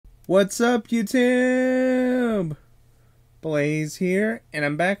What's up, YouTube? Blaze here, and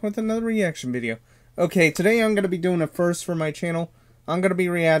I'm back with another reaction video. Okay, today I'm going to be doing a first for my channel. I'm going to be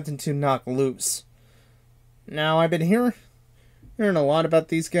reacting to Knocked Loose. Now, I've been hearing a lot about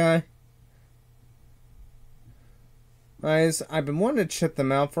these guys. I've been wanting to check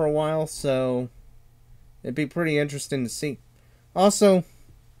them out for a while, so it'd be pretty interesting to see. Also,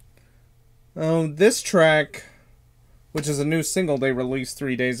 this track, which is a new single they released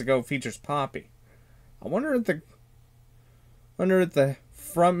 3 days ago, features Poppy. I wonder if the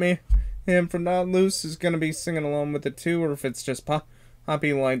frontman from Knocked Loose is going to be singing along with it too, or if it's just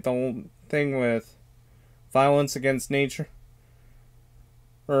Poppy like the whole thing with Violence Against Nature.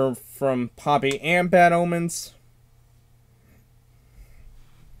 Or from Poppy and Bad Omens.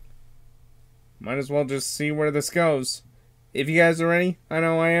 Might as well just see where this goes. If you guys are ready, I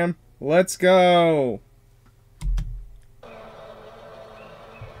know I am. Let's go!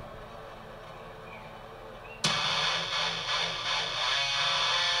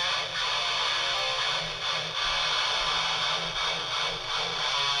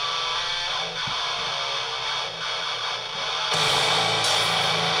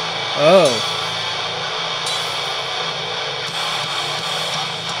 Oh.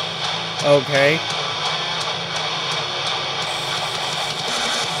 Okay.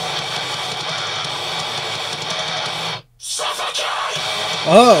 Suffocate!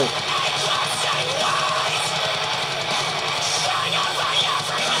 Oh.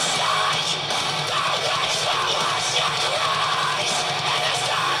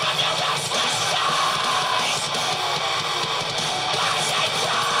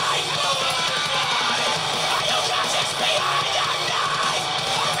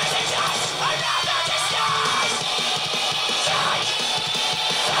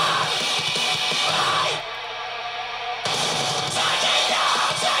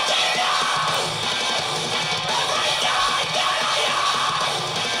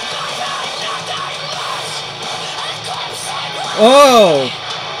 Oh!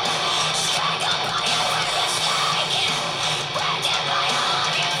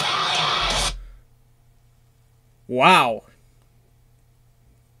 Wow.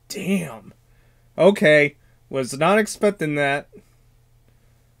 Damn. Okay. Was not expecting that.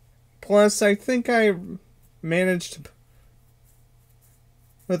 Plus, I think I managed to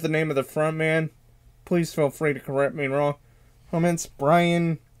put the name of the frontman. Please feel free to correct me wrong. Comments,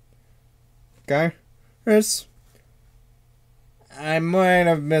 Brian Gyrus. I might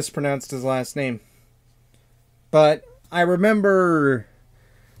have mispronounced his last name. But I remember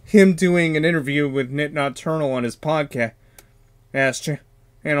him doing an interview with Nit Nocturnal on his podcast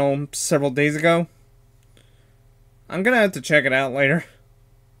channel several days ago. I'm gonna have to check it out later.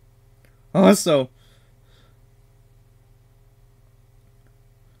 Also,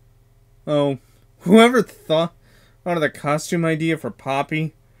 whoever thought of the costume idea for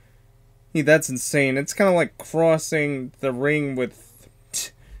Poppy, that's insane. It's kind of like crossing the ring with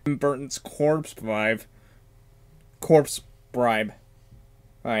Tim Burton's Corpse Bride.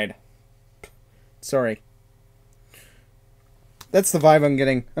 Right. Sorry. That's the vibe I'm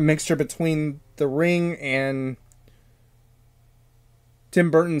getting. A mixture between The Ring and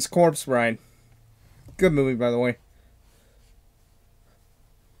Tim Burton's Corpse Bride. Good movie, by the way.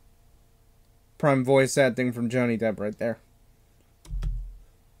 Prime voice acting from Johnny Depp right there.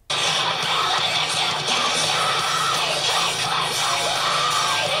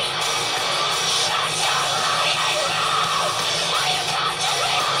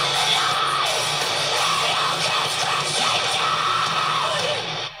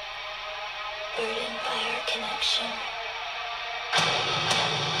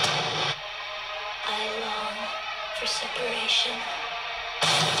 For separation.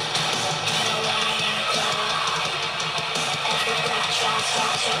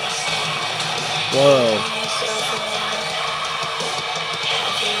 Whoa.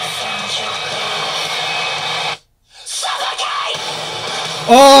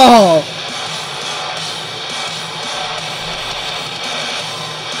 Oh!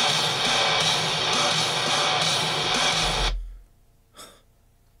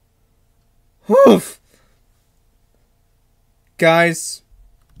 Oof. Guys,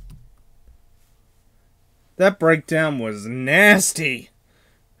 that breakdown was nasty.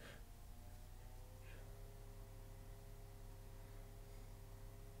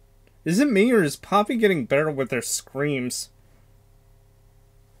 Is it me, or is Poppy getting better with her screams?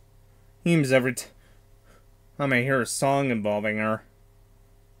 Seems every time I hear a song involving her.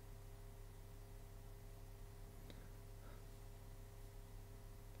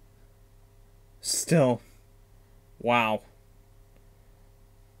 Still, wow.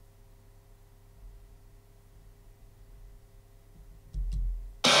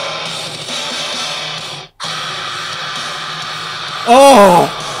 Oh!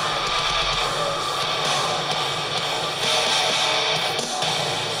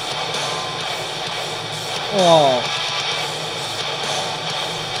 Oh.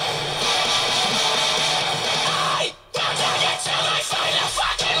 I won't take it till I find a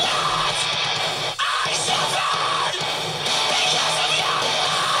fucking lot. I suffered because of you.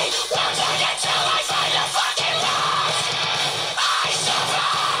 I won't take it till I find a fucking lot. I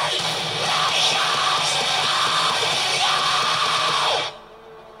suffered because of you.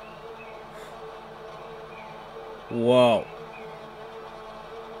 Whoa.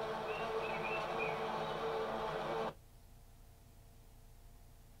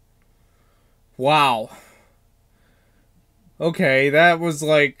 Wow. Okay, that was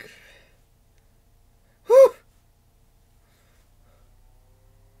like... Whew.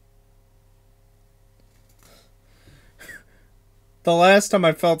 The last time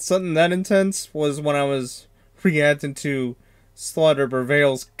I felt something that intense was when I was reacting to Slaughter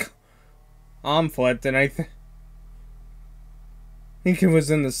Prevail's conflict, and I think it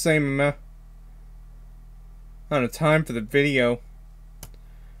was in the same amount of time for the video.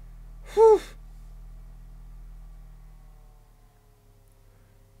 Whew.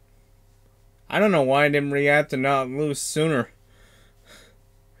 I don't know why I didn't react to Not Loose sooner.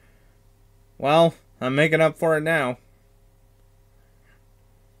 Well, I'm making up for it now.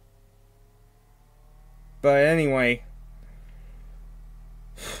 But anyway,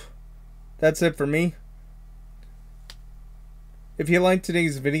 that's it for me. If you liked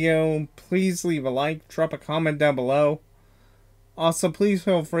today's video, please leave a like, drop a comment down below. Also, please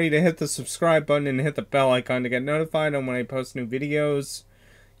feel free to hit the subscribe button and hit the bell icon to get notified on when I post new videos.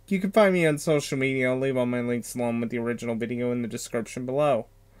 You can find me on social media. I'll leave all my links along with the original video in the description below.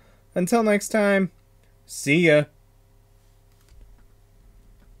 Until next time, see ya!